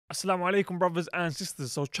Assalamu alaikum, brothers and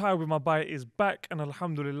sisters. So, Chai with my Bhai is back, and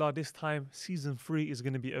Alhamdulillah, this time season 3 is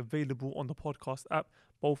going to be available on the podcast app,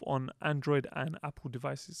 both on Android and Apple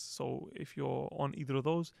devices. So, if you're on either of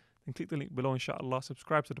those, then click the link below, inshallah.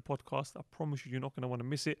 Subscribe to the podcast. I promise you're not going to want to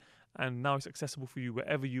miss it. And now it's accessible for you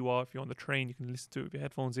wherever you are. If you're on the train, you can listen to it with your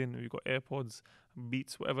headphones in, or you've got AirPods,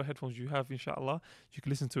 Beats, whatever headphones you have, inshallah. You can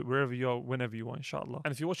listen to it wherever you are, whenever you want, inshallah.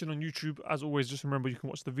 And if you're watching on YouTube, as always, just remember you can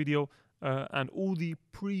watch the video. And all the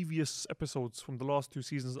previous episodes from the last 2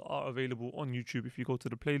 seasons are available on YouTube. If you go to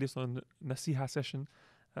the playlist on Nasiha Session,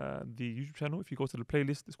 the YouTube channel, if you go to the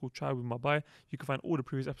playlist, it's called Chai with my Bhai. You can find all the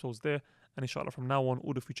previous episodes there. And inshallah, from now on,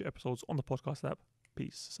 all the future episodes on the podcast app.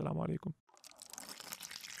 Peace. Assalamu alaikum.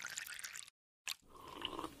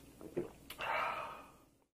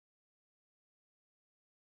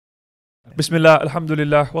 Bismillah,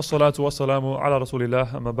 alhamdulillah, wassalatu wassalamu ala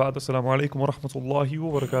rasulillah, amma ba'd. Assalamu alaikum wa rahmatullahi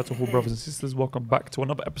wa barakatuhu, brothers and sisters. Welcome back to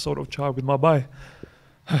another episode of Chai with my Bhai.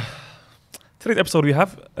 Today's episode we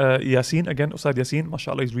have Yasin, again, Ustad Yasin,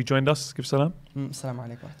 mashallah, he's rejoined us. Give salam. Assalamu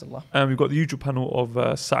alaikum wa rahmatullah. And we've got the YouTube panel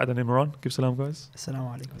of Sa'ad and Imran. Give salam, guys.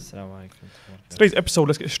 Assalamu alaikum. Assalamu alaikum. Today's episode,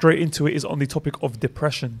 let's get straight into it, is on the topic of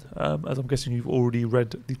depression. As I'm guessing you've already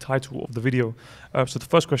read the title of the video. So the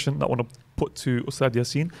first question that I want to put to Ustad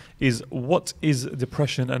Yasin is, what is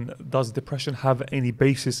depression, and does depression have any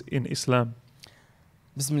basis in Islam?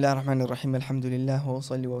 Bismillah ar-Rahman ar-Rahim. Alhamdulillah wa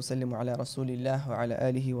salli wa sallimu ala rasulillah wa ala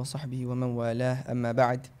alihi wa sahbihi wa man walah, amma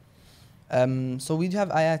ba'd. So we do have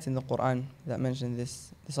ayat in the Quran that mention the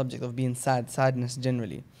subject of being sad, sadness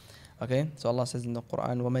generally. Okay, so Allah says in the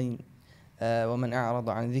Quran, وَمَنْ أَعْرَضَ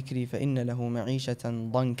عَنْ ذِكْرِي فَإِنَّ لَهُ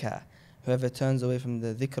مَعِيشَةً ضَنْكًا. Whoever turns away from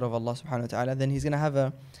the dhikr of Allah subhanahu wa ta'ala, then he's going to have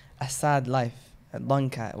a sad life, a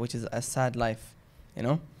danka, which is a sad life, you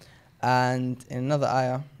know. And in another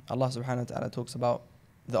ayah, Allah subhanahu wa ta'ala talks about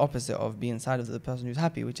the opposite of being sad of the person who's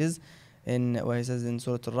happy, which is in where he says in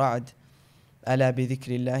Surah Al-Ra'd, أَلَا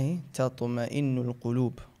بِذِكْرِ اللَّهِ تَطْمَئِنُّ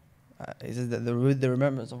الْقُلُوبِ. He says that with the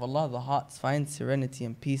remembrance of Allah, the hearts find serenity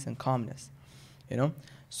and peace and calmness, you know.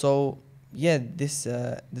 So yeah, this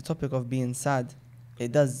the topic of being sad,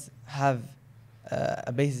 it does have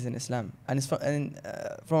a basis in Islam, and it's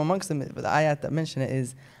from amongst them, the ayat that mention it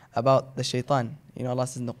is about the shaitan. You know, Allah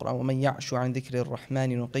says in the Quran, وَمَنْ يَعْشُ عَنْ ذِكْرِ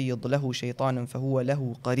الرَّحْمَنِ نُقَيِّضْ لَهُ شَيْطَانًا فَهُوَ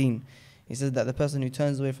لَهُ قَرِينٌ. He says that the person who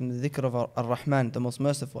turns away from the dhikr of Ar-Rahman, the most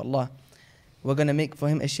merciful Allah, we're going to make for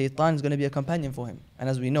him a shaitan is going to be a companion for him. And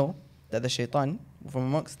as we know, that the shaitan, from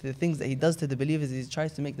amongst the things that he does to the believers, is he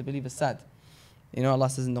tries to make the believers sad. You know, Allah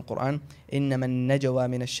says in the Quran, إِنَّمَا النَّجْوَى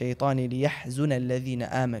مِنَ الشَّيْطَانِ لِيَحْزُنَ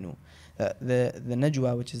الَّذِينَ آمَنُوا. The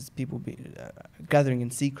najwa, which is people gathering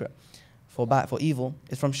in secret for evil,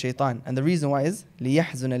 is from shaitan. And the reason why is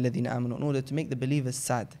لِيَحْزُنَ الَّذِينَ آمَنُوا, in order to make the believers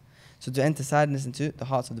sad. So to enter sadness into the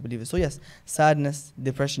hearts of the believers. So yes, sadness,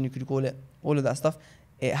 depression, you could call it, all of that stuff,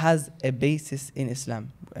 it has a basis in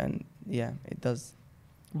Islam. And yeah, it does.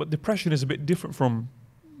 But depression is a bit different from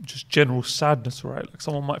just general sadness, right? Like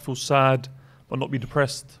someone might feel sad but not be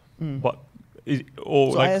depressed. But so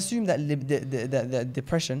like, I assume that the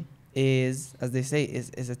depression is, as they say,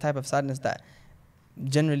 is a type of sadness that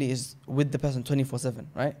generally is with the person 24/7,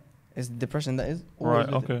 right? It's depression that is right.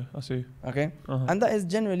 Okay, I see. Okay, and that is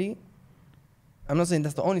generally. I'm not saying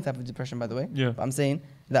that's the only type of depression, by the way. Yeah. But I'm saying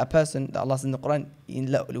that a person that Allah says in the Quran,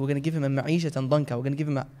 we're going to give him a ma'ishatan danka. We're going to give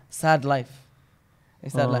him a sad life. A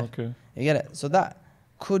sad life. Okay. You get it? So that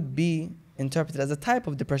could be interpreted as a type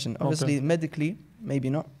of depression. Obviously, medically, maybe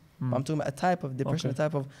not. But I'm talking about a type of depression, a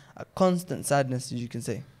type of a constant sadness, as you can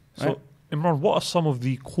say. Right? So, Imran, what are some of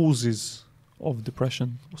the causes of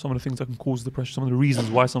depression? Some of the things that can cause depression, some of the reasons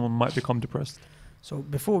why someone might become depressed? So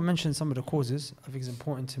before we mention some of the causes, I think it's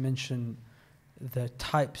important to mention the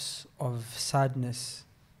types of sadness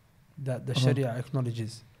that the Sharia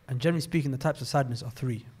acknowledges. And generally speaking, the types of sadness are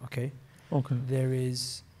 3, okay? Okay. There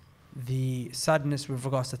is the sadness with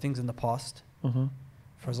regards to things in the past.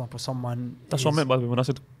 For example, someone... That's what I meant, by the way, when I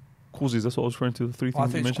said causes, that's what I was referring to, the 3 things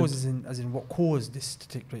you mentioned. Causes as in what caused this to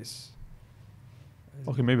take place.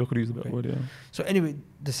 Okay, maybe I could use a better word, yeah. So anyway,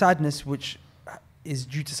 the sadness which is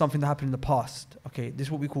due to something that happened in the past. Okay, this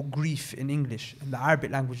is what we call grief in English. In the Arabic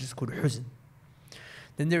language, it's called huzn.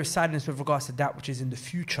 Then there is sadness with regards to that which is in the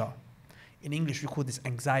future. In English, we call this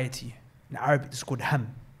anxiety. In Arabic, it's called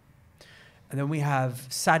ham. And then we have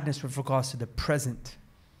sadness with regards to the present,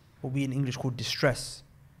 what we in English call distress.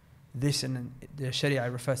 This, and the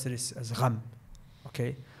Sharia refers to this as gham.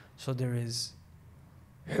 Okay, so there is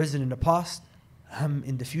huzn in the past, ham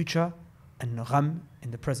in the future, and gham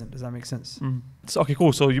in the present. Does that make sense? So, okay,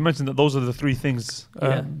 cool. So you mentioned that those are the 3 things,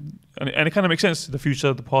 and it kind of makes sense. The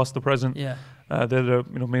future, the past, the present. Yeah. They're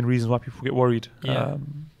the main reasons why people get worried. Yeah.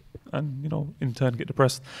 and in turn get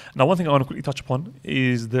depressed. Now, one thing I want to quickly touch upon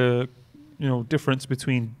is the difference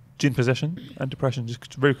between jinn possession and depression,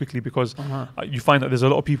 just very quickly, because you find that there's a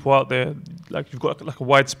lot of people out there, like you've got like a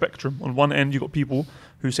wide spectrum. On one end, you've got people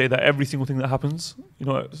who say that every single thing that happens,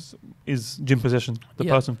 is jinn possession. The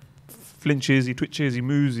person flinches, he twitches, he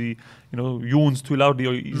moves, he yawns too loudly,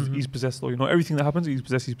 or he's possessed, or everything that happens, he's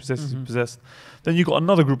possessed, he's possessed. Then you got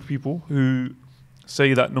another group of people who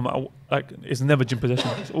say that no matter it's never jinn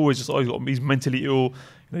possession. It's always just he's mentally ill,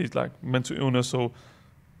 he's like mental illness. So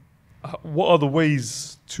what are the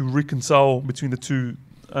ways to reconcile between the two,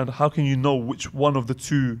 and how can you know which one of the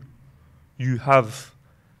two you have,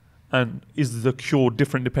 and is the cure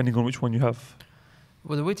different depending on which one you have?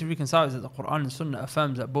 Well, the way to reconcile is that the Quran and Sunnah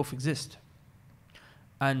affirms that both exist,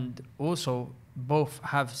 and also both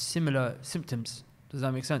have similar symptoms. Does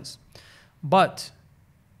that make sense? But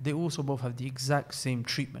they also both have the exact same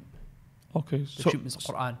treatment. Okay, the treatment of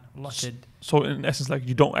the Quran. Allah said. So in essence,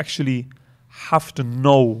 you don't actually have to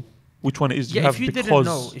know which one it is you have, if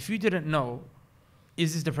you didn't know,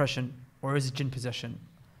 is this depression or is it jinn possession?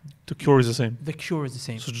 The cure is the same. The cure is the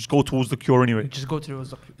same. So just go towards the cure anyway. Just go towards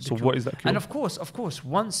the So cure. what is that cure? And of course,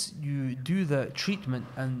 once you do the treatment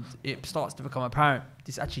and it starts to become apparent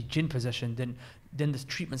this actually jinn possession, then the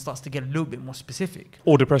treatment starts to get a little bit more specific.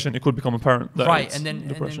 Or depression, it could become apparent that right, it's and then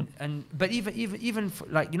depression. But even for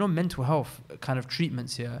mental health kind of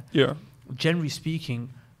treatments here. Yeah. Generally speaking,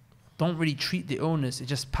 don't really treat the illness. It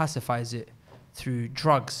just pacifies it through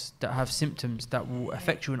drugs that have symptoms that will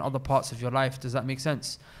affect you in other parts of your life. Does that make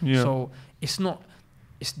sense? Yeah. So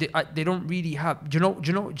they don't really have. Do you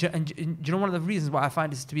know one of the reasons why I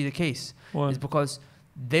find this to be the case is because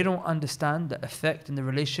they don't understand the effect and the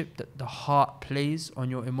relationship that the heart plays on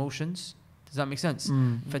your emotions. Does that make sense?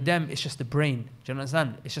 For them, it's just the brain. Do you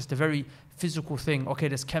understand? It's just a very physical thing. Okay,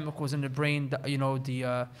 there's chemicals in the brain that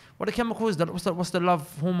what are chemicals? What's the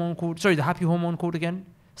love hormone called? Sorry, the happy hormone called again?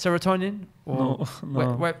 Serotonin? No.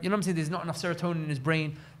 Where, you know what I'm saying? There's not enough serotonin in his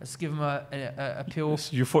brain. Let's give him a pill.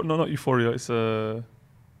 It's not euphoria. It's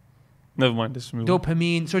never mind. This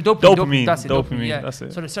dopamine. Sorry, dopamine. That's it. Dopamine. Yeah. That's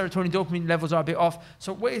it. So the serotonin, dopamine levels are a bit off.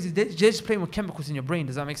 So what is it? They're just playing with chemicals in your brain.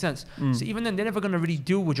 Does that make sense? So even then, they're never going to really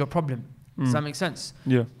deal with your problem. Does that make sense?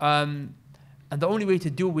 Yeah. And the only way to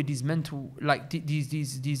deal with these mental, these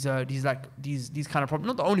kind of problems,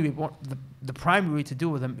 not the only way, but the primary way to deal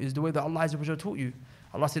with them is the way that Allah Azza wa Jalla taught you.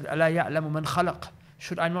 Allah said, أَلَا يَعْلَمُ مَنْ خَلَقَ.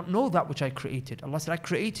 Should I not know that which I created? Allah said, I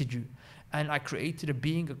created you. And I created a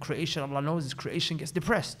being, a creation. Allah knows His creation gets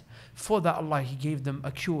depressed. For that, Allah, He gave them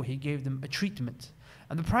a cure. He gave them a treatment.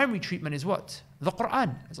 And the primary treatment is what? The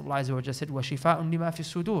Quran. As Allah Azza wa Jalla said, وَشِفَاءٌ لِمَا فِي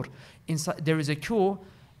الصُّدُورِ. Inside, there is a cure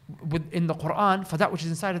in the Quran for that which is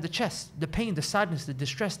inside of the chest. The pain, the sadness, the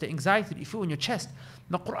distress, the anxiety that you feel in your chest.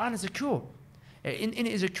 The Quran is a cure. In it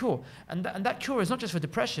is a cure. And that cure is not just for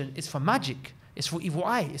depression, it's for magic. It's for evil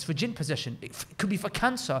eye. It's for jinn possession. It could be for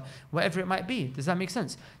cancer, whatever it might be. Does that make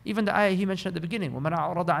sense? Even the ayah he mentioned at the beginning, وَمَنْ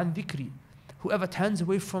أَعْرَضَ عَنْ ذِكْرِي. Whoever turns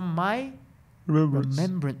away from my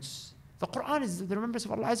remembrance. The Quran is the remembrance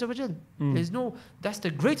of Allah Azza wa Jal. That's the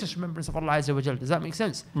greatest remembrance of Allah Azza wa Jal. Does that make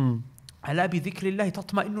sense? أَلَا بِذِكْرِ اللَّهِ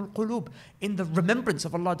تَطْمَئِنُّ الْقُلُوبِ. In the remembrance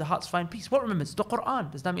of Allah, the hearts find peace. What remembrance? The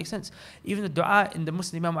Quran. Does that make sense? Even the dua in the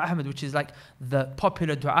Muslim Imam Ahmad, which is like the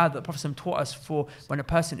popular dua that the Prophet taught us for when a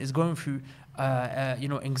person is going through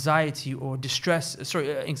anxiety or distress,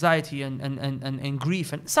 anxiety and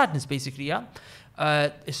grief and sadness, basically, yeah.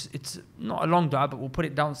 It's not a long dua, but we'll put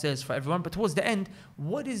it downstairs for everyone. But towards the end,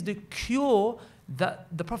 what is the cure that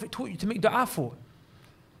the Prophet taught you to make dua for?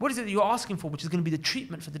 What is it that you're asking for, which is going to be the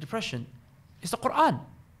treatment for the depression? It's the Quran.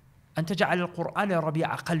 أن تجعل القرآن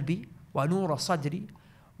ربيع قلبي ونور صدري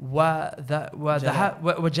وجلاء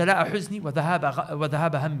حزني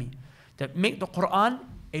وذهاب همي. That make the Quran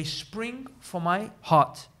a spring for my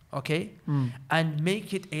heart, okay, and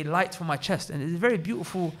make it a light for my chest. And it's a very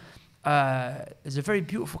beautiful,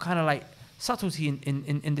 kind of like subtlety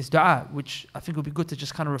in this dua, which I think would be good to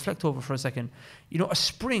just kind of reflect over for a second. A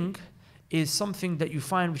spring is something that you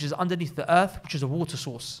find which is underneath the earth, which is a water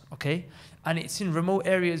source, okay? And it's in remote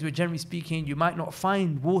areas where, generally speaking, you might not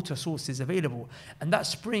find water sources available. And that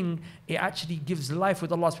spring, it actually gives life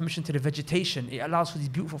with Allah's permission to the vegetation. It allows for these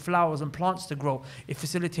beautiful flowers and plants to grow. It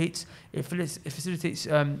facilitates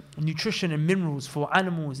nutrition and minerals for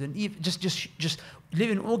animals and even just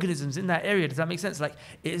living organisms in that area. Does that make sense? Like,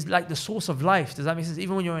 it is like the source of life. Does that make sense?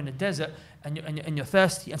 Even when you're in a desert and you're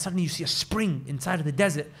thirsty, and suddenly you see a spring inside of the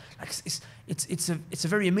desert, like it's a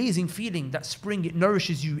very amazing feeling. That spring, it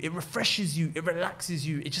nourishes you, it refreshes you, it relaxes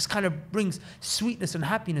you. It just kind of brings sweetness and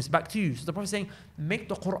happiness back to you. So the Prophet is saying, make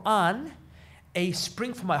the Quran a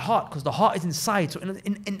spring for my heart, because the heart is inside. So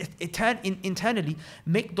internally,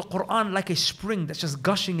 make the Quran like a spring that's just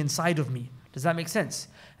gushing inside of me. Does that make sense?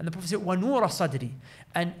 And the Prophet said, وَنُورَ صَدْرِ.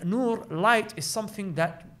 And nur, light, is something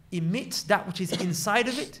that emits that which is inside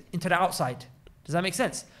of it into the outside. Does that make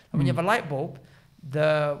sense? And when you have a light bulb,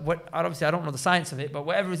 obviously I don't know the science of it, but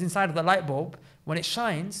whatever is inside of the light bulb, when it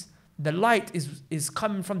shines, the light is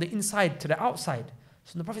coming from the inside to the outside.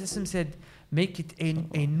 So the Prophet said, make it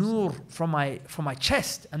a nur from my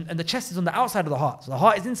chest, and the chest is on the outside of the heart. So the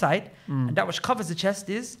heart is inside, and that which covers the chest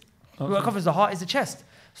is, what covers the heart is the chest.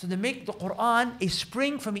 So they make the Quran a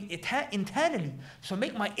spring for me internally. So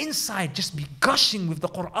make my inside just be gushing with the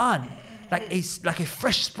Quran, like a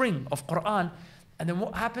fresh spring of Quran. And then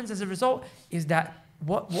what happens as a result is that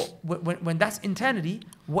when that's internally,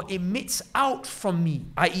 what emits out from me,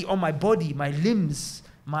 i.e. on my body, my limbs,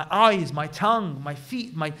 my eyes, my tongue, my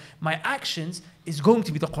feet, my actions, is going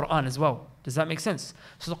to be the Quran as well. Does that make sense?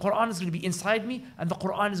 So the Quran is going to be inside me, and the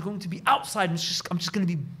Quran is going to be outside. I'm just going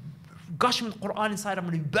to be gushing with the Quran inside. I'm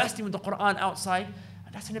going to be bursting with the Quran outside.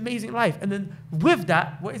 And that's an amazing life. And then with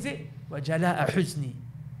that, what is it? وَجَلَاءَ حُزْنِي.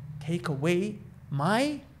 Take away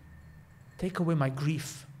my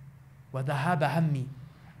grief. وَذَهَابَ هَمِّي.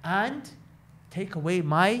 And take away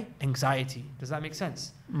my anxiety. Does that make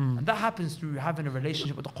sense? And that happens through having a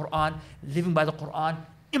relationship with the Quran, living by the Quran,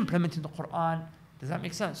 implementing the Quran. Does that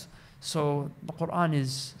make sense? So the Quran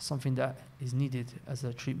is something that is needed as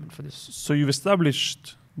a treatment for this. So you've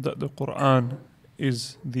established that the Quran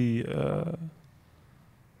is the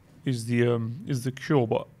cure,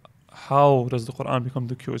 but how does the Quran become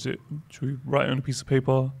the cure? Should we write it on a piece of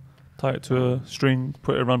paper, tie it to a string,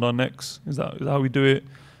 put it around our necks? Is that how we do it?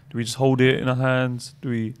 Do we just hold it in our hands? Do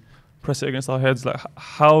we press it against our heads? Like,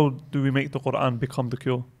 how do we make the Quran become the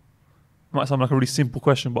cure? It might sound like a really simple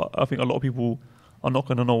question, but I think a lot of people are not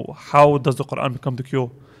going to know. How does the Quran become the cure?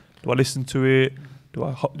 Do I listen to it? Do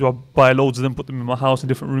I buy loads of them, put them in my house in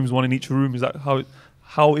different rooms, one in each room? Is that how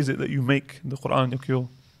is it that you make the Quran your cure?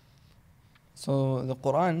 So the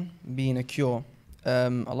Quran being a cure,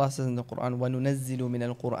 Allah says in the Quran, وَنُنَزِّلُ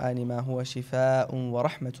مِنَ الْقُرْآنِ مَا هُوَ شِفَاءٌ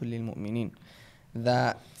وَرَحْمَةٌ لِلْمُؤْمِنِينَ.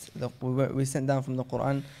 That we sent down from the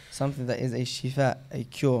Quran something that is a shifa, a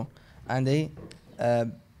cure, and a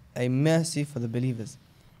mercy for the believers.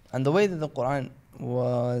 And the way that the Quran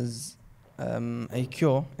was a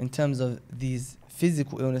cure in terms of these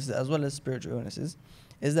physical illnesses as well as spiritual illnesses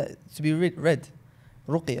is that to be read,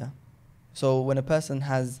 ruqya. So when a person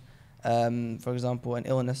has, for example, an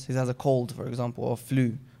illness, he has a cold, for example, or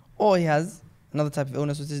flu, or he has another type of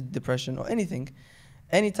illness, which is depression or anything,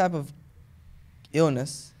 any type of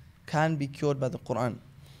illness can be cured by the Quran,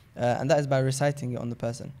 and that is by reciting it on the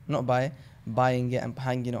person, not by buying it and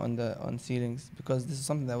hanging it on ceilings, because this is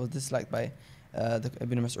something that was disliked by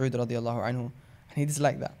Ibn Mas'ud radiyallahu anhu, and he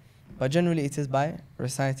disliked that. But generally it is by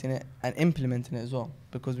reciting it and implementing it as well,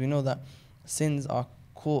 because we know that sins are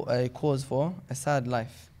a cause for a sad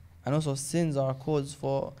life, and also sins are a cause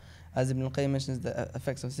for, as Ibn al-Qayyim mentions the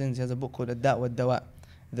effects of sins. He has a book called Ad-Da' wa Dawa,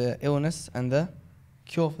 the illness and the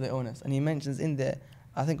cure for the illness, and he mentions in there,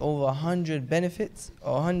 I think, over 100 benefits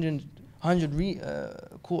or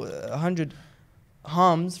 100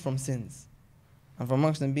 harms from sins, and from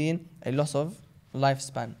amongst them being a loss of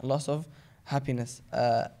lifespan, a loss of happiness,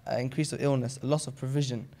 an increase of illness, a loss of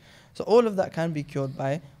provision. So all of that can be cured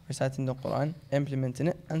by reciting the Quran, implementing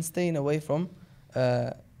it, and staying away from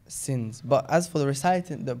sins. But as for the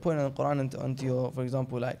reciting, putting the Quran onto your, for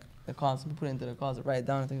example, like the cars, put it into the cars, write it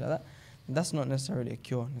down and things like that, that's not necessarily a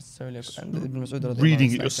cure, necessarily.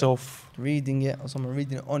 Reading it yourself. Reading it, or someone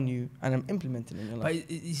reading it on you, and I'm implementing it in your life.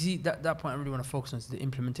 But you see, that point I really want to focus on is the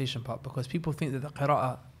implementation part, because people think that the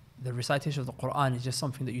qira'ah, the recitation of the Quran, is just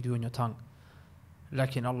something that you do in your tongue.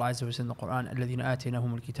 Like in Allah Azza wa Jalla in the Quran, الَّذِينَ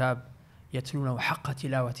آتَيْنَاهُمُ الْكِتَابِ يَتْلُونَهُ حَقَّ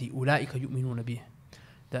تِلَاوَتِهِ أُولَٰئِكَ يُؤْمِنُونَ بِهِ.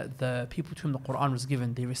 That the people to whom the Quran was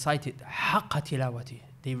given, they recite it حَقَّ تِلَاوَتِهِ.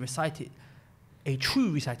 They recite it a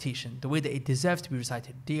true recitation, the way that it deserves to be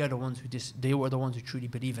recited. They are the ones who truly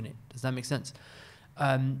believe in it. Does that make sense?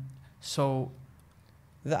 So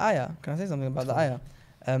the ayah, can I say something about the ayah?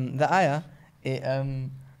 The ayah,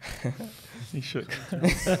 He should.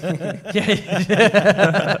 the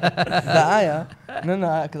ayah,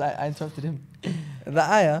 no, because I interrupted him. The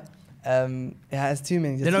ayah, it has two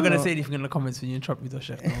meanings. They're not going to say anything in the comments when you interrupt me, though,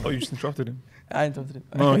 Sheikh. Oh, you just interrupted him. I interrupted him.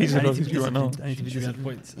 No, he's interrupted you right now. I need to be disciplined.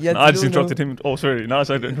 Points. No, I just interrupted him. Oh, sorry. Now I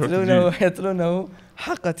said interrupted you. يَتْلُونَهُ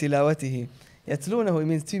حَقَّ تِلَاوَتِهِ. يَتْلُونَهُ, it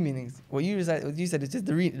means two meanings. What you said is just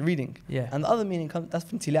the reading. Yeah. And the other meaning that's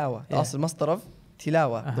from tilawa. Yeah. The masdar of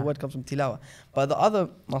tilawa. The word comes from tilawa. But the other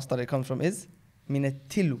masdar it comes from is من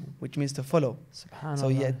التلو, which means to follow. Subhanallah. So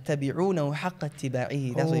يتبعونه حق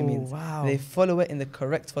اتباعه. That's what it means. Wow. They follow it in the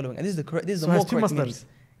correct following. And this is the correct. This is So the it more has two correct masdars. meanings.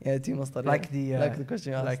 Yeah, two masdar. Like yeah. the like the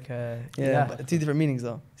question you asked. like yeah, but two different meanings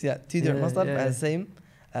though. So yeah, two different masdar, but the same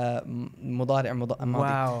مضارع ماضي.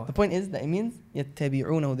 Wow. The point is that it means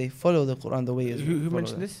يتبعونه. They follow the Quran the way it is. Who follow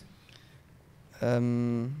mentioned it. this?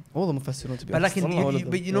 All the mufassirun, to be But honest. like, All of them.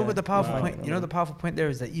 but you know what the powerful Wow. point? You know the powerful point there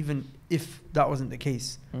is that even if that wasn't the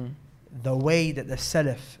case, Mm. the way that the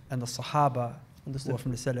Salaf and the Sahaba who Understood. were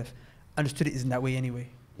from the Salaf understood it isn't that way anyway.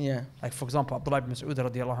 Yeah. Like for example, Abdullah ibn Mas'ud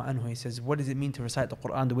radiallahu anhu, he says, what does it mean to recite the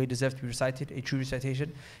Quran the way it deserves to be recited? A true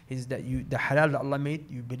recitation is that the halal that Allah made,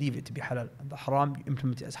 you believe it to be halal, and the haram, you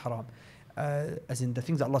implement it as haram. As in the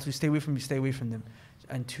things that Allah says stay away from, you stay away from them,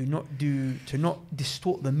 and to not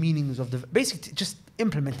distort the meanings of the, basically just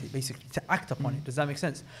implement it, basically to act upon it. Does that make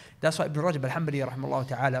sense? That's why Ibn Rajab al-Hanbali rahimahullah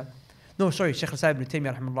ta'ala, no sorry, Shaykh al-Sa'ib ibn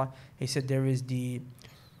Taymiyyah rahimahullah, he said there is the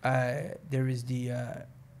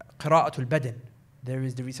qira'atul badan, there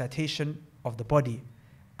is the recitation of the body,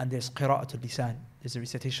 and there's qira'atul lisan, there's the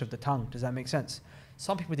recitation of the tongue. Does that make sense?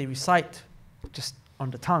 Some people, they recite just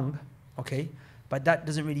on the tongue, okay, but that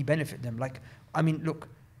doesn't really benefit them. Like, I mean, look,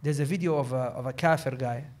 there's a video of a kafir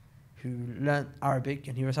guy who learned Arabic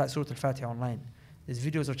and he recites Surah Al-Fatiha online. There's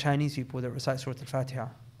videos of Chinese people that recite Surah Al-Fatiha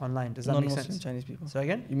online. Does that make Non-Muslim sense? Chinese people. So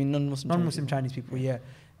again? You mean non-Muslim? Non-Muslim Chinese people, yeah.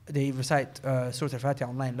 They recite Surah Al-Fatiha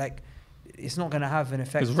online. Like, it's not going to have an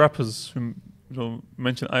effect. There's rappers who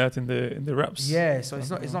mention ayat in the raps. Yeah, so it's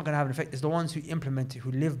not going to have an effect. It's the ones who implement it, who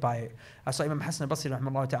live by it. I saw Imam Hassan al-Basri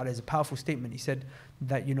rahimahullah ta'ala is a powerful statement. He said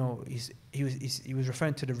that, you know, he was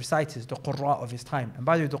referring to the reciters, the qurra of his time. And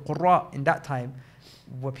by the way, the qurra in that time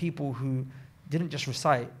were people who didn't just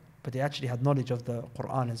recite, but they actually had knowledge of the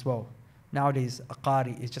Quran as well. Nowadays, a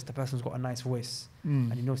qari is just a person who's got a nice voice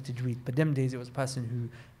and he knows tajweed. But them days, it was a person who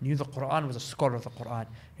knew the Quran, was a scholar of the Quran.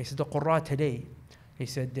 He said the qurra today, he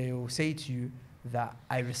said they will say to you that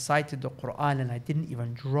I recited the Quran and I didn't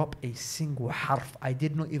even drop a single harf. I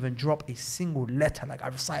did not even drop a single letter. Like, I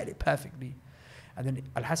recited it perfectly. And then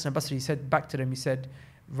Al-Hasan al-Basri said back to them, he said,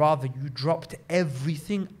 rather you dropped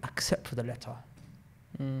everything except for the letter.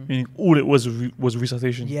 Meaning all it was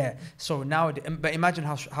recitation. Yeah. So now, but imagine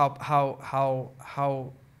how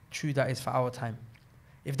true that is for our time.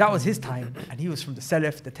 If that was his time, and he was from the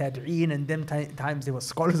Salaf, the Tabi'een, and them times they were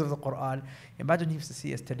scholars of the Quran, imagine he used to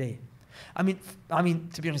see us today. I mean,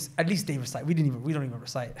 to be honest, at least they recite. We don't even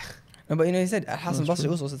recite. No, but you know, he said Hassan That's Basri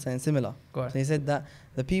true. also said something similar. Go ahead. So he said that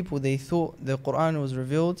the people, they thought the Quran was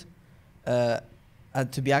revealed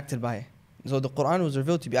to be acted by. So the Quran was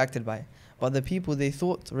revealed to be acted by, but the people, they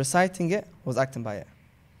thought reciting it was acting by it.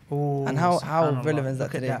 Oh, And how subhanallah. relevant is that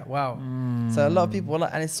Look at today? that. Wow. So a lot of people,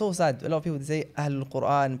 and it's so sad, a lot of people, they say Ahlul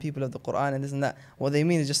Quran, people of the Quran, and this and that. What they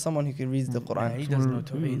mean is just someone who can read the Yeah, Quran. he doesn't know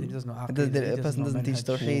Tawheed, he doesn't know Aqeedah, The he person know doesn't teach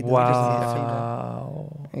manhaj. Tawheed.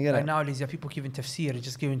 Wow. You get Like it? nowadays, there are people giving tafsir,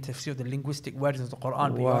 just giving tafsir of the linguistic words of the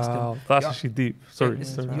Quran. But you ask them, Wow. That's you- actually deep. Sorry.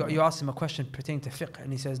 listen, sorry. you ask him a question pertaining to fiqh,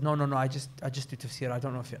 and he says, no, I just do tafsir, I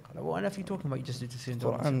don't know fiqh. Like, what on earth are you talking about? You just do tafsir and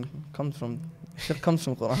don't know Quran comes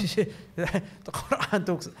from Quran. fiqh. The Quran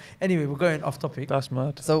talks. Anyway, we're going off topic. That's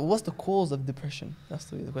mad. So what's the cause of depression? That's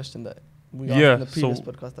the question that we asked Yeah, in the previous so-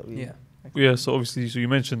 podcast that we. Yeah. Yeah, so obviously, so you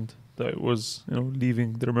mentioned that it was,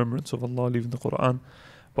 leaving the remembrance of Allah, leaving the Quran.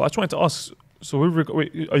 But I just wanted to ask, so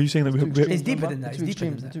wait, are you saying that It's deeper than that, The it's two deeper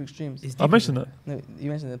extremes. than The two extremes. It's I deeper mentioned than that. No, you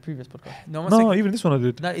mentioned in the previous podcast. No, one No, second. even this one I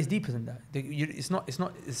did. No, it's deeper than that. It's not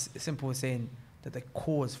as simple as saying that the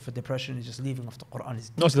cause for depression is just leaving off the Quran.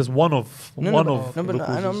 It's No, so there's one of No, one but, of no, but the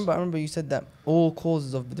I causes. remember you said that all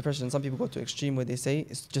causes of depression. Some people go to extreme where they say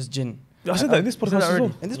it's just jinn. I said that in this You said podcast that as already?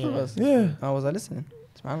 well. In this podcast, Yeah. I was listening.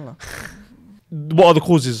 Subhanallah. What are the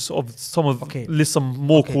causes of some of? Okay. List some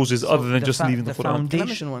more Okay, causes so other than the just fa- leaving the the Quran. Can I foundation-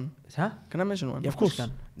 mention one? Huh? Can I mention one? Yeah, of course you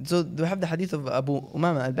can. So we have the hadith of Abu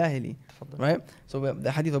Umama al-Bahili, right? So we have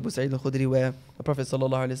the hadith of Abu Sa'id al-Khudri where the Prophet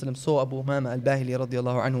sallallahu alaihi wasallam saw Abu Umama al-Bahili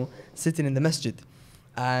radiyallahu anhu sitting in the masjid,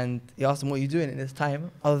 and he asked him, "What are you doing in this time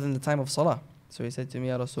other than the time of salah?" So he said to me,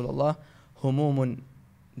 "Ya Rasulullah, humumun,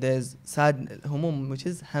 there's sad humum, which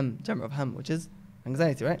is ham, jam' of ham, which is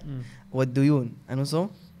anxiety, right? Waduyun, and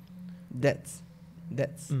also debts.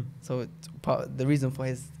 So it's the reason for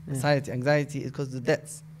his anxiety is because of the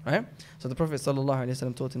debts, right? So the Prophet sallallahu alaihi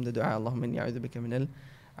wasallam taught him the dua, Allahumma inni a'udhu bika min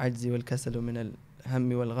al-ajzi wal-kasal wa min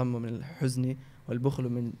al-hammi wal-gham wa min al-huzni wal-bukhl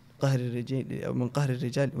min qahr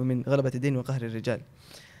al-rijal wa min ghalabat ad-din wa qahr al-rijal.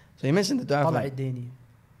 So he mentioned the dua. طلع الديني.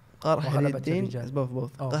 قهر وغلبة الدين الرجال. is both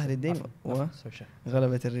Oh, قهر الدين عفوا. Sorry, sure.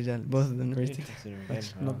 وغلبة الرجال, both of them rated.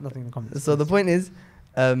 Nothing in common. So the point is,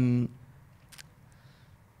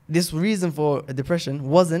 this reason for depression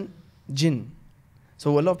wasn't jinn.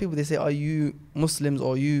 So a lot of people, they say, are you Muslims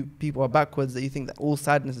or you people are backwards, that you think that all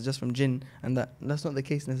sadness is just from jinn, and that's not the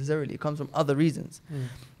case necessarily. It comes from other reasons.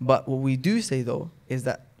 But what we do say though is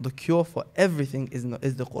that the cure for everything is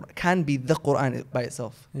the Quran. Can be the Quran by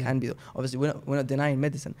itself. Can be. Obviously, we're not denying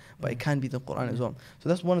medicine, but it can be the Quran as well. So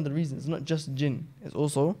that's one of the reasons. It's not just jinn. It's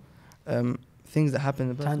also things that happen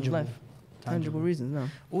in a person's life. Tangible reasons. No.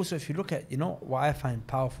 Also, if you look at, what I find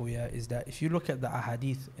powerful here is that if you look at the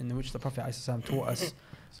ahadith in which the Prophet ﷺ taught us,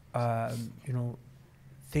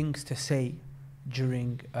 things to say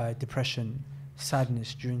during depression,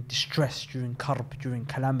 sadness, during distress, during karb, during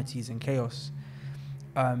calamities and chaos,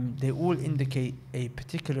 they all indicate a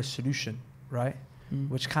particular solution, right?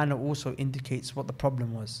 Which kind of also indicates what the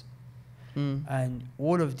problem was. And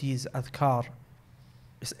all of these adhkar,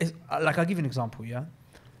 like I'll give you an example, yeah?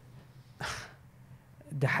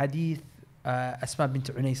 The hadith Asma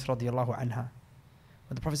bint Unais radiyallahu anha,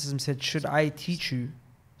 when the Prophet said, should I teach you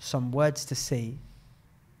some words to say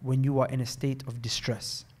when you are in a state of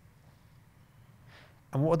distress?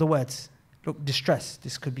 And what are the words? Look, distress.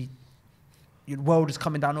 This could be your world is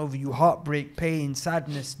coming down over you, heartbreak, pain,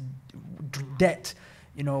 sadness, debt,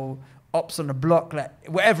 ups on the block, like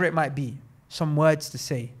whatever it might be. Some words to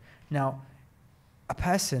say. Now, a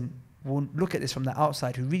person will look at this from the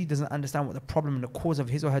outside who really doesn't understand what the problem and the cause of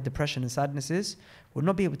his or her depression and sadness is, will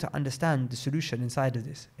not be able to understand the solution inside of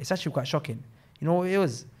this. It's actually quite shocking. You know what it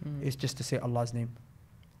was? It's just to say Allah's name.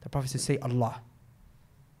 The Prophet said, say Allah.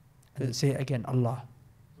 And then say it again, Allah.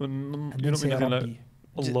 And then say Rabbi.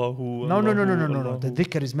 Like Allahu. No. The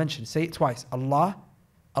dhikr is mentioned. Say it twice. Allah,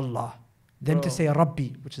 Allah. Then to say Rabbi,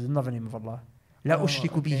 which is another name of Allah. La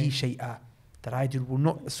ushriku bihi shay'a. That I will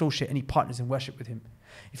not associate any partners in worship with him.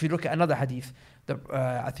 If you look at another hadith,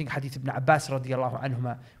 I think hadith Ibn Abbas radiyallahu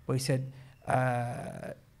anhuma, where he said,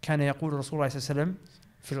 كان يقول رسول الله صلى الله عليه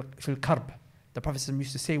وسلم في الكرب. The Prophet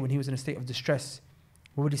used to say when he was in a state of distress,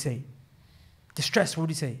 what would he say? Distress, what would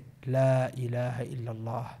he say? لا إله إلا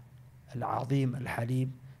الله العظيم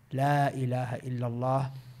الحليم لا إله إلا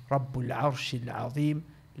الله رب العرش العظيم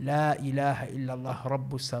لا إله إلا الله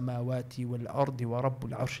رب السماوات والأرض ورب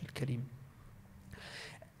العرش الكريم.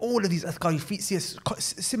 All of these adhkar, you see a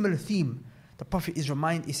similar theme. The Prophet is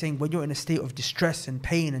saying when you're in a state of distress and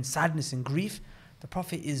pain and sadness and grief, the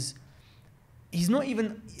Prophet he's not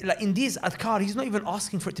even, like in these adhkar, he's not even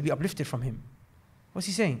asking for it to be uplifted from him. What's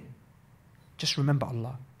he saying? Just remember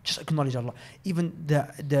Allah. Just acknowledge Allah. Even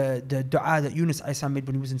the dua that Yunus a.s. made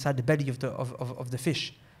when he was inside the belly of the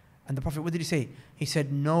fish. And the Prophet, what did he say? He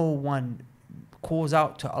said, no one calls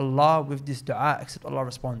out to Allah with this dua except Allah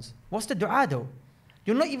responds. What's the dua though?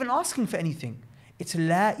 You're not even asking for anything. It's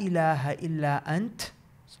La ilaha illa ant.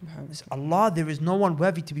 It's Allah, there is no one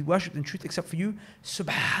worthy to be worshipped in truth except for you.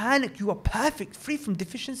 Subhanak, you are perfect, free from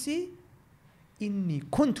deficiency. Inni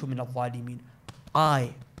kuntu min al-zalimin.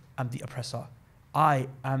 I am the oppressor. I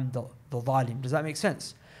am the zalim. Does that make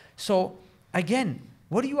sense? So, again,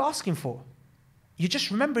 what are you asking for? You're just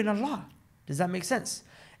remembering Allah. Does that make sense?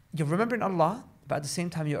 You're remembering Allah, but at the same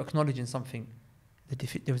time you're acknowledging something.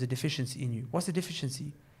 There was a deficiency in you. What's the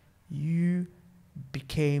deficiency? You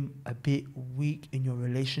became a bit weak in your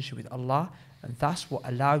relationship with Allah, and that's what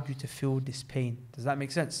allowed you to feel this pain. Does that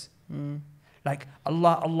make sense? Like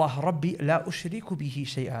Allah, Rabbi, la ushriku bihi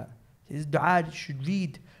shay'a. This dua you should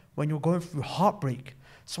read when you're going through heartbreak.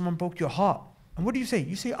 Someone broke your heart. And what do you say?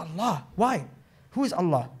 You say Allah. Why? Who is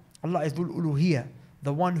Allah? Allah is Dhul Uluhiyya,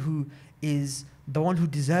 the one who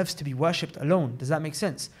deserves to be worshipped alone. Does that make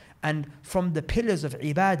sense? And from the pillars of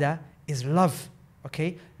ibadah is love.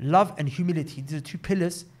 Okay? Love and humility. These are two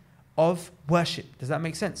pillars of worship. Does that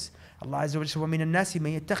make sense? Allah Azza wa Jalla says, وَمِنَ النَّاسِ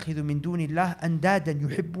مَن يَتَّخِذُ مِن دُونِ اللَّهِ أَنْدَادًا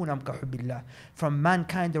يُحِبُّونَهُمْ كَحُبِّ اللَّهِ. From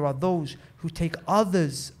mankind there are those who take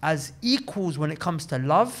others as equals when it comes to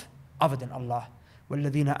love other than Allah.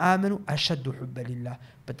 وَالَّذِينَ آمَنُوا أَشَدُّ حُبَّ لِلَّهِ.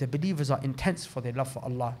 But the believers are intense for their love for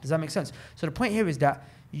Allah. Does that make sense? So the point here is that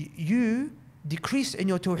you decrease in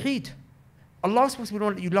your tawheed. Allah is supposed to be the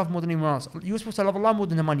one that you love more than anyone else. You're supposed to love Allah more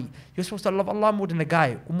than the money. You're supposed to love Allah more than the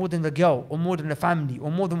guy, or more than the girl, or more than the family,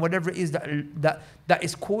 or more than whatever it is that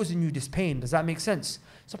is causing you this pain. Does that make sense?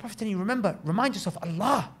 So Prophet telling you, remember, remind yourself,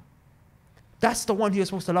 Allah. That's the one who you're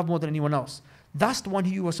supposed to love more than anyone else. That's the one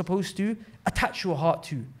who you are supposed to attach your heart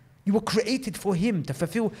to. You were created for Him to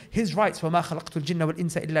fulfill His rights. وَمَا خَلَقْتُ الْجِنَّ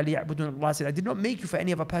وَالْإِنسَ إِلَّا لِيَعْبُدُونَ. Allah said, I did not make you for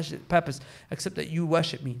any other purpose except that you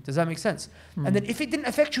worship me. Does that make sense? And then if it didn't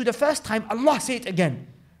affect you the first time, Allah say it again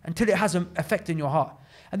until it has an effect in your heart.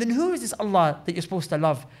 And then who is this Allah that you're supposed to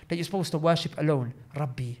love, that you're supposed to worship alone?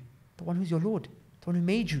 Rabbi, the one who's your Lord. the one who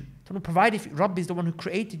made you, the one who provided for you. Rabb is the one who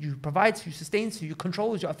created you, provides for you, sustains for you,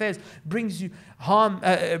 controls your affairs, brings you harm,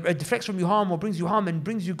 deflects from you harm, or brings you harm and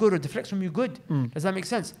brings you good, or deflects from you good. Does that make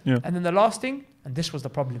sense? Yeah. And then the last thing, and this was the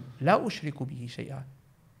problem, لا أشرك به شيئا.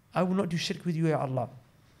 I will not do shirk with you, Ya Allah.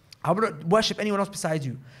 I will not worship anyone else besides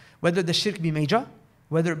you. Whether the shirk be major,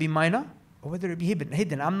 whether it be minor, or whether it be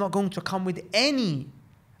hidden. I'm not going to come with any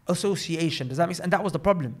association. Does that make sense? And that was the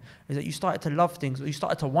problem, is that you started to love things, or you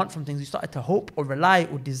started to want from things, you started to hope or rely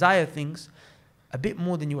or desire things a bit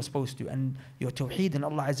more than you were supposed to. And your tawheed and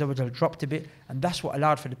Allah Azza wa Jal dropped a bit, and that's what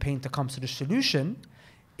allowed for the pain to come. So the solution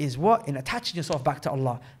is what? In attaching yourself back to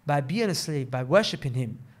Allah, by being a slave, by worshipping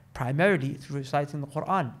Him, primarily through reciting the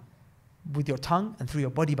Quran with your tongue and through your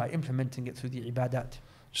body by implementing it through the ibadat.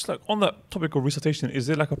 Just like on that topic of recitation, is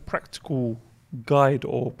there like a practical guide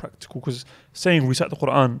or practical, because saying recite the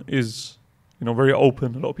Quran is, you know, very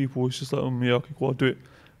open. A lot of people, it's just like, yeah, okay, cool, I'll do it.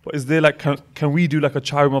 But is there like, can we do like a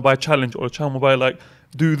child mobile challenge, or a child mobile like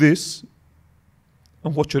do this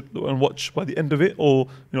and watch by the end of it, or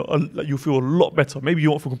you know, like you feel a lot better. Maybe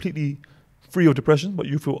you won't feel completely free of depression, but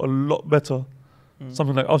you feel a lot better.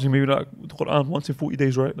 Something like, obviously, maybe like the Quran once in 40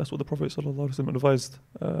 days, right? That's what the Prophet ﷺ advised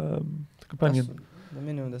the companion. That's the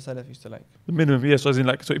minimum the Salaf used to like. The minimum, yes. So as in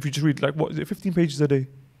like, so if you just read like, what is it, 15 pages a day?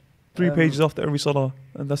 3 pages after every salah,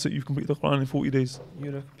 and that's it, you've completed the Quran in 40 days.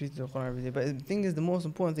 You'd have completed the Quran every day. But the thing is, the most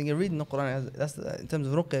important thing, you're reading the Quran, that's in terms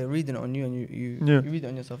of ruqya, reading it on you, and you read it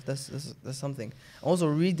on yourself. That's something. Also,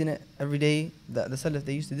 reading it every day, that the Salaf,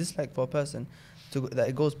 they used to dislike for a person that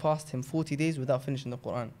it goes past him 40 days without finishing the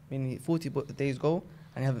Quran. Meaning 40 days go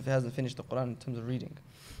and he hasn't finished the Quran in terms of reading.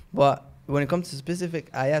 But when it comes to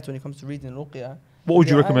specific ayat, when it comes to reading ruqya, what would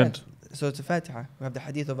you recommend? So it's a Fatiha. We have the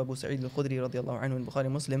hadith of Abu Sa'id al-Khudri radiallahu anhu in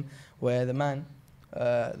Bukhari Muslim, where the man,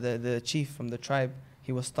 the chief from the tribe,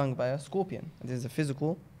 he was stung by a scorpion. And this is a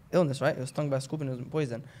physical illness, right? He was stung by a scorpion, it was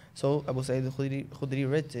poison. So Abu Sa'id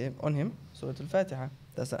al-Khudri read to him, on him Surah al-Fatiha.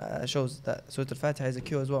 That shows that Surah al-Fatiha is a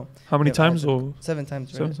cure as well. How many times? Or 7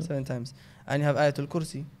 times. Seven times. And you have Ayatul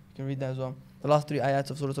Kursi. You can read that as well. The last 3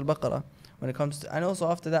 ayats of Surah al-Baqarah. When it comes to, and also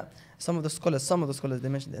after that, some of the scholars they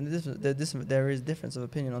mentioned, and there is difference of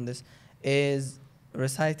opinion on this, is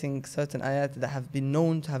reciting certain ayat that have been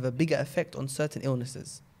known to have a bigger effect on certain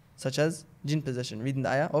illnesses, such as jinn possession. Reading the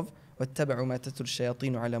ayah of وَاتَّبَعُوا مَا تَتْلُو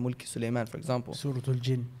الشَّيَاطِينُ عَلَى مُلْكِ سُلَيْمَانَ, for example. Surah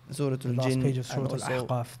al-Jinn. Surah al-Jinn. Last page of Surah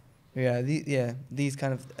al-Ahqaf. These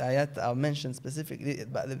kind of ayat that are mentioned specifically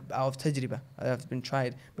out of tajriba, have been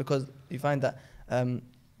tried, because you find that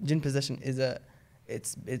jinn possession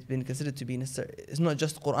it's been considered to be necessary. It's not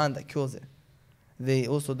just Quran that cures it. The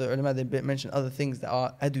ulama, they mention other things that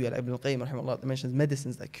are adwiya, like Ibn al-Qayyim rahimahullah, they mentions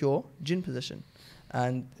medicines that cure jinn possession.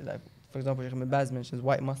 And like, for example, Sheikh Ibn Baz mentions using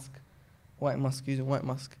white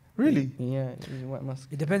musk. really? Yeah, using white musk.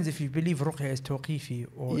 It depends if you believe ruqya is tawqifi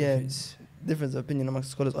or if it's difference of opinion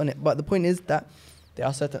amongst scholars on it. But the point is that there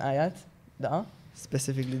are certain ayat that are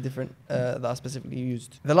specifically different, that are specifically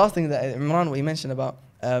used. The last thing that Imran, what he mentioned about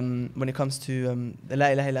when it comes to the La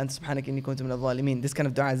ilaha illa anta subhanaka inni kuntu min adh-dhalimin, this kind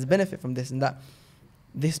of dua has a benefit from this, and that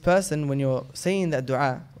this person, when you're saying that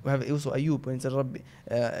dua, we have also Ayub when he said Rabbi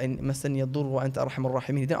massani ad-durr wa anta arhamur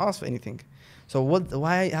rahimin, he didn't ask for anything. So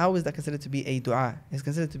how is that considered to be a dua? It's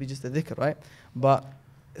considered to be just a dhikr, right? But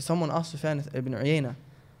someone asked Sufyan ibn Uyayna,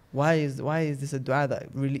 why is this a dua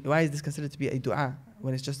why is this considered to be a dua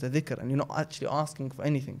when it's just a dhikr and you're not actually asking for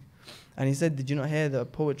anything? And he said, did you not hear the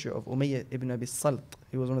poetry of Umayyah ibn Abi Salt?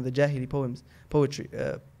 He was one of the Jahili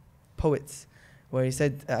poets, where he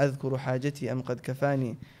said, أذكر حاجتي أم قد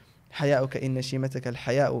كفاني حياؤك إن شيمتك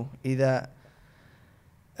الحياء إذا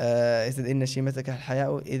he said إن شيمتك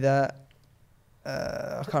الحياء إذا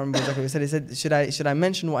I can't remember exactly what he said. He said, should I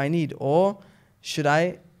mention what I need, or should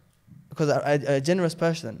I, because a generous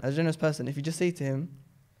person, if you just say to him,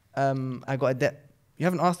 I got a debt, you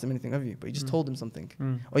haven't asked him anything, have you? But you just told him something.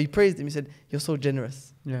 Or you praised him, you said, you're so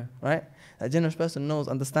generous. Yeah. Right? A generous person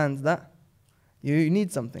understands that you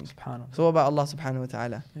need something. Subhanallah. So what about Allah subhanahu wa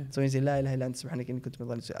ta'ala? Yeah. So you say, لا إله إلا أنت سبحانك إني كنت من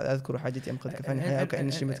الظالمين. أذكر حاجتي أم قد كفاني حياؤك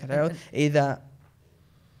إن شيمتك الحياة إذا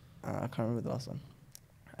I can't remember the last one.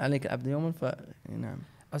 عليك عبد يوما نعم.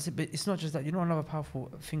 But it's not just that. You know, another powerful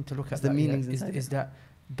thing to look at the meanings is that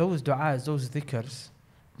those du'as, those dhikrs,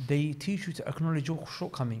 they teach you to acknowledge your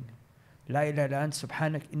shortcoming. La ilaha illa anta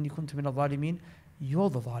subhanak inni kuntu min adh-dhalimin. You're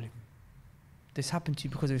the zalim. This happened to you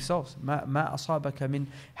because of yourselves. ما أصابك من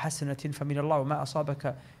حسنة فمن الله وما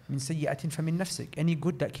أصابك من سيئة فمن نفسك. Any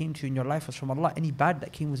good that came to you in your life was from Allah. Any bad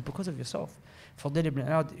that came was because of yourself. Fadil ibn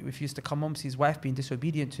Iyad, if he used to come home, see his wife being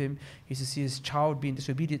disobedient to him, he used to see his child being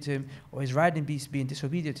disobedient to him, or his riding beast being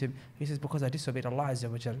disobedient to him, he says, because I disobeyed Allah Azza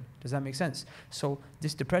wa Jal. Does that make sense? So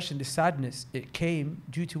this depression, this sadness, it came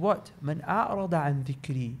due to what? Man a'rada an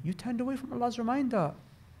dhikri. You turned away from Allah's reminder.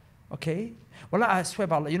 Okay? Well, I swear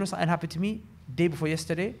by Allah, you know something happened to me? Day before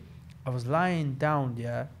yesterday, I was lying down,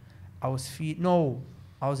 yeah. I was in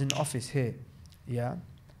the office here, yeah.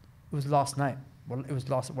 It was last night. Well,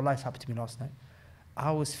 life happened to me last night.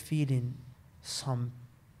 I was feeling some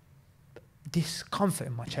discomfort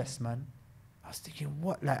in my chest, man. I was thinking,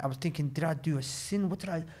 what? Like, I was thinking, did I do a sin? What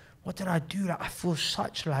did I do? Like, I feel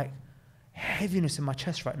such like heaviness in my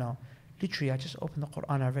chest right now. Literally, I just opened the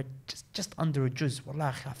Quran. I read just under a juz.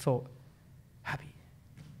 Wallahi, I felt happy.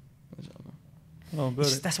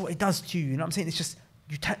 That's what it does to you. You know what I'm saying? It's just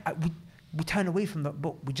we turn away from the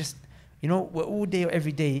book. We just, we're all day or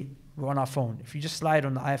every day we're on our phone. If you just slide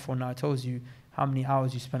on the iPhone now, it tells you how many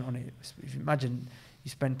hours you spent on it. If you imagine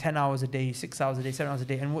you spend 10 hours a day, 6 hours a day, 7 hours a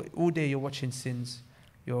day, and all day you're watching sins.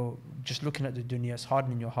 You're just looking at the dunya. It's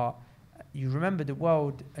hardening your heart. You remember the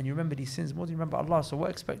world and you remember these sins more than you remember Allah. So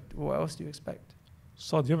what else do you expect?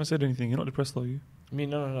 Saad, you haven't said anything. You're not depressed, are you? Me,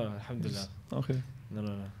 no. Alhamdulillah. Okay.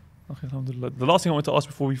 No. Okay, alhamdulillah. The last thing I want to ask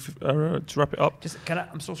before we to wrap it up.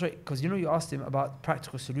 I'm so sorry, because you asked him about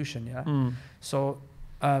practical solution, yeah? So,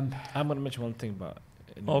 I'm going to mention one thing, but...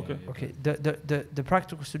 Okay. Okay, the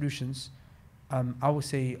practical solutions, I would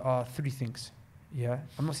say are 3 things, yeah?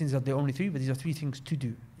 I'm not saying these are the only 3, but these are 3 things to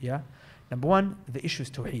do, yeah? Number 1, the issue is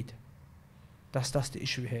tawheed. That's the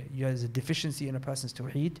issue here. There's a deficiency in a person's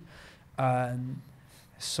tawheed.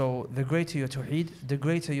 So the greater your tawheed, the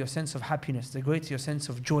greater your sense of happiness, the greater your sense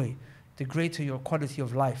of joy, the greater your quality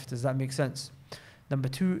of life. Does that make sense? Number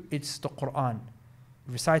 2, it's the Quran,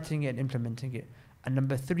 reciting it and implementing it. And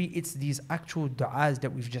number 3, it's these actual du'as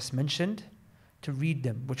that we've just mentioned, to read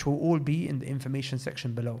them, which will all be in the information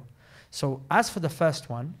section below. So as for the first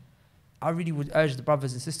one, I really would urge the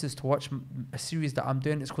brothers and sisters to watch a series that I'm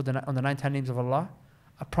doing. It's called On the 99 Names of Allah.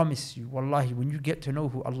 I promise you, wallahi, when you get to know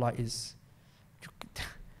who Allah is,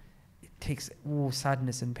 it takes all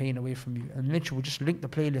sadness and pain away from you. And literally, we'll just link the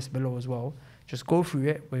playlist below as well. Just go through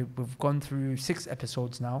it. We've gone through 6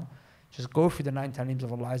 episodes now. Just go through the 99 Names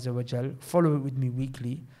of Allah Azza wa Jal. Follow it with me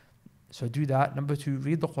weekly. So do that. Number 2,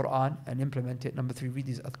 read the Quran and implement it. Number 3, read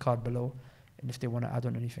these adhkar below. And if they want to add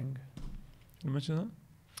on anything. Can you mention that?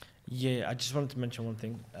 Yeah, I just wanted to mention one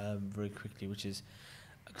thing very quickly, which is,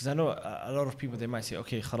 because I know a lot of people, they might say,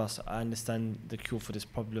 okay, khalas, I understand the cure for this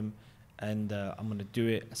problem and I'm going to do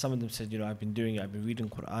it. Some of them said, I've been doing it, I've been reading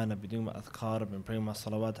Quran, I've been doing my adhkar, I've been praying my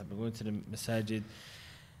salawat, I've been going to the masajid,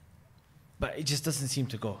 but it just doesn't seem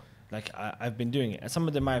to go. Like, I've been doing it. And some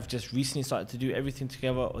of them might have just recently started to do everything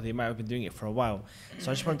together, or they might have been doing it for a while. So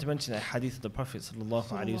I just wanted to mention a hadith of the Prophet sallallahu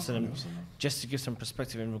alaihi wasallam, just to give some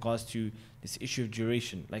perspective in regards to this issue of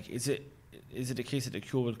duration. Like, is it the case that the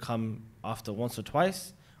cure will come after once or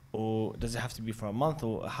twice, or does it have to be for a month,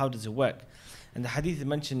 or how does it work? And the hadith is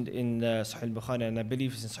mentioned in Sahih al-Bukhari, and I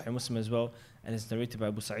believe it's in Sahih Muslim as well, and it's narrated by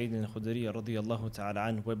Abu Sa'id al-Khudri radiyallahu ta'ala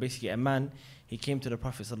anhu, where basically a man, he came to the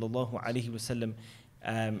Prophet sallallahu alaihi wasallam,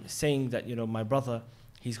 saying that, my brother,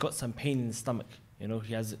 he's got some pain in his stomach.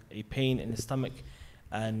 He has a pain in his stomach,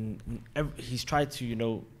 and he's tried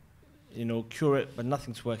to, cure it, but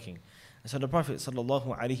nothing's working. And so the Prophet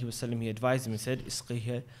sallallahu alaihi wasallam, he advised him. He said,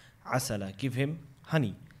 "Isqihi asala, give him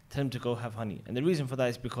honey. Tell him to go have honey." And the reason for that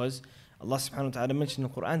is because Allah subhanahu wa taala mentioned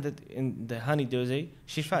in the Quran that in the honey there is a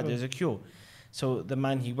shifa, there's a cure. So the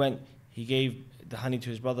man, he went, he gave the honey to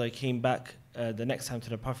his brother. He came back the next time to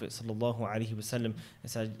the Prophet sallallahu alaihi wasallam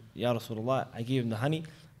and said, "Ya Rasulullah, I gave him the honey,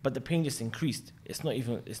 but the pain just increased. It's not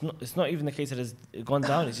even the case that it's gone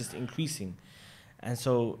down. It's just increasing." And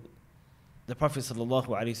so the Prophet sallallahu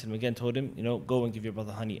alaihi wasallam again told him, go and give your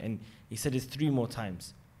brother honey. And he said it 3 more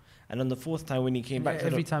times. And on the 4th time when he came back,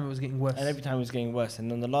 every time it was getting worse. And every time it was getting worse.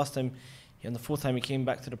 And then the last time, on the 4th time, he came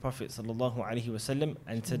back to the Prophet sallallahu alaihi wasallam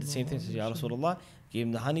and said the same thing. He said, "Ya Rasulullah," gave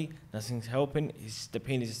him the honey, nothing's helping, the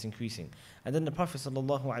pain is just increasing. And then the Prophet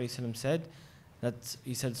sallallahu alaihi wasallam said that,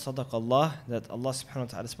 he said, "Sadaq Allah," that Allah subhanahu wa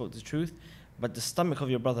ta'ala spoke the truth, but the stomach of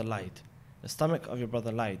your brother lied. The stomach of your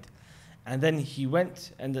brother lied. And then he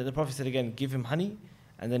went, and the Prophet said again, "Give him honey."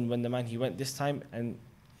 And then when the man, he went this time, and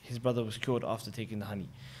his brother was cured after taking the honey.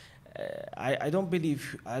 I don't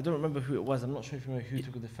remember who it was. I'm not sure if you remember who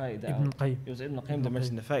took the fa'idah. Ibn Qayyim. It was Ibn Qayyim that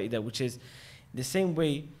mentioned the fa'idah, which is the same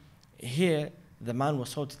way here the man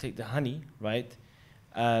was told to take the honey, right?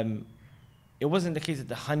 it wasn't the case that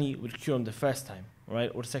the honey would cure him the first time, right?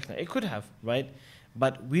 Or the second time. It could have, right?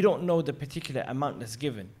 But we don't know the particular amount that's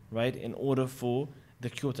given, right? In order for the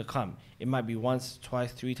cure to come. It might be once,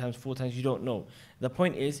 twice, 3 times, 4 times, you don't know. The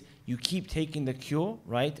point is, you keep taking the cure,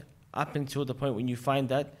 right? Up until the point when you find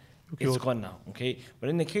that it's gone now, okay? But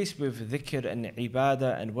in the case with dhikr and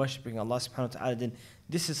ibadah and worshipping Allah subhanahu wa ta'ala, then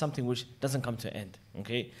this is something which doesn't come to an end,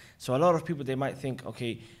 okay? So a lot of people, they might think,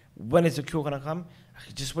 okay, when is the cure gonna come?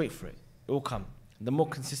 Just wait for it. It will come. The more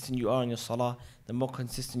consistent you are in your salah, the more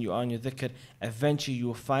consistent you are in your dhikr, eventually you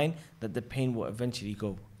will find that the pain will eventually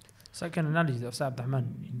go. It's like an analogy that Ustad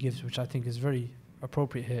Abdurrahman gives, which I think is very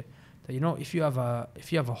appropriate here. That, you know, if you have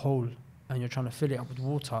a hole and you're trying to fill it up with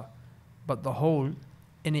water, but the hole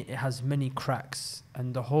in it has many cracks,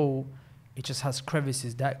 and the hole, it just has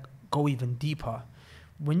crevices that go even deeper.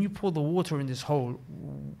 When you pour the water in this hole,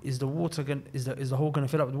 is the hole going to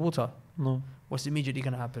fill up with water? No. What's immediately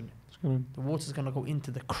going to happen? The The water's going to go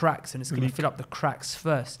into the cracks, and it's going to fill up the cracks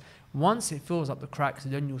first. Once it fills up the cracks,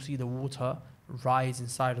 then you'll see the water rise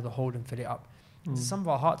inside of the hole and fill it up. Some of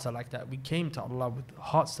our hearts are like that. We came to Allah with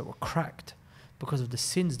hearts that were cracked because of the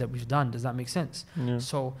sins that we've done. Does that make sense? Yeah.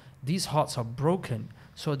 So these hearts are broken.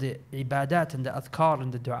 So the ibadat and the adhkar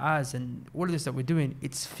and the du'as and all of this that we're doing,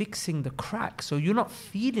 it's fixing the crack. So you're not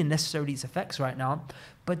feeling necessarily its effects right now,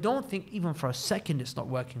 but don't think even for a second it's not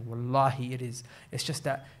working. Wallahi, it is. It's just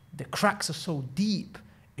that the cracks are so deep,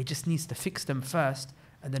 it just needs to fix them first,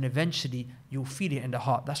 and then eventually you'll feel it in the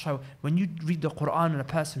heart. That's why when you read the Quran and a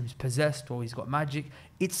person who's possessed or he's got magic,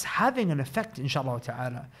 it's having an effect, inshallah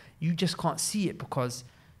ta'ala. You just can't see it because,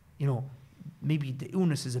 you know, maybe the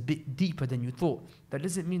illness is a bit deeper than you thought. That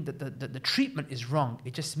doesn't mean that the treatment is wrong.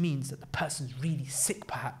 It just means that the person's really sick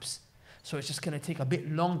perhaps. So it's just going to take a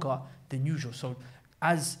bit longer than usual. So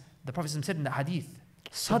as the Prophet said in the hadith,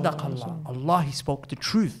 Sadaq Allah, Allah, he spoke the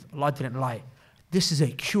truth. Allah didn't lie. This is a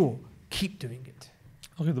cure. Keep doing it.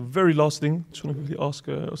 Okay, the very last thing I just want to quickly ask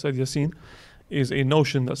Ustad Yassin is a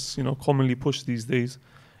notion that's, you know, commonly pushed these days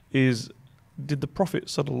is, did the Prophet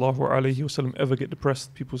sallallahu alaihi wasallam ever get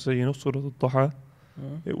depressed? People say, you know, Surah Al-Duha,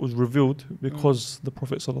 it was revealed because the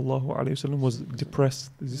Prophet sallallahu alaihi wasallam was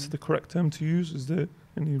depressed. Is this the correct term to use? Is there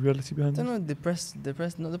any reality behind I that? don't know,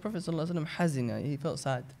 depressed. No, the Prophet sallallahu alaihi wasallam hazina. He felt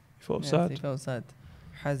sad. He felt Yes, sad, He felt sad.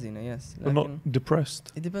 Hazina, yes. but not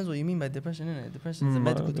depressed. It depends what you mean by depression, innit? Depression is a Mm,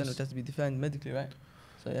 medical I term guess. which has to be defined medically, right?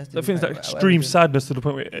 So it has to I be think it's like defined extreme by sadness to the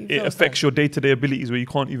point where He it felt affects sad. your day-to-day abilities where you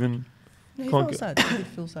can't even. No, he Can't felt get- sad. He did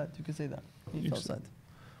feel sad. You could say that. He You felt said-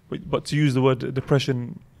 sad. But to use the word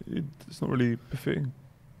depression, it's not really befitting.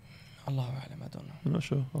 Allahu A'lam, I don't know. I'm not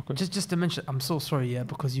sure. Okay. Just to mention, I'm so sorry, yeah,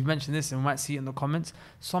 because you mentioned this and we might see it in the comments.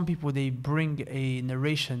 Some people, they bring a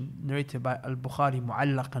narration narrated by Al-Bukhari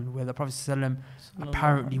mu'allaqan, where the Prophet ﷺ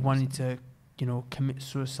apparently wanted to, you know, commit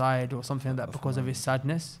suicide or something like that because of his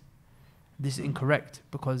sadness. This is incorrect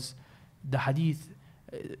because the hadith,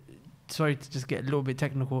 sorry to just get a little bit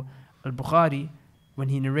technical, Al-Bukhari, when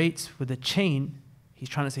he narrates with a chain, he's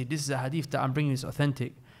trying to say this is a hadith that I'm bringing is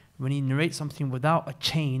authentic. When he narrates something without a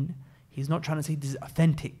chain, he's not trying to say this is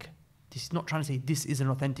authentic. He's not trying to say this is an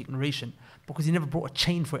authentic narration because he never brought a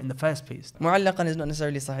chain for it in the first place. Mu'allaqan is not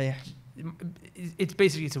necessarily sahih. It's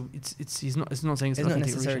basically it's not saying it's, It's not authentic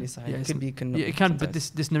necessarily narration. sahih. Yeah, It it's can be yeah, it can, but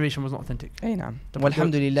this narration was not authentic. Hey, naam. The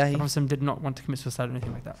Walhamdulillah. Prophet did not want to commit suicide or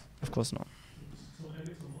anything like that. Of course not.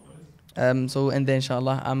 So and then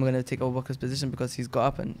inshallah I'm gonna take Abu Bakr's position because he's got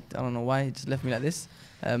up and I don't know why he just left me like this.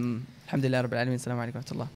 Alhamdulillah Rabbil Alameen. Assalamu alaikum wa rahmatullah.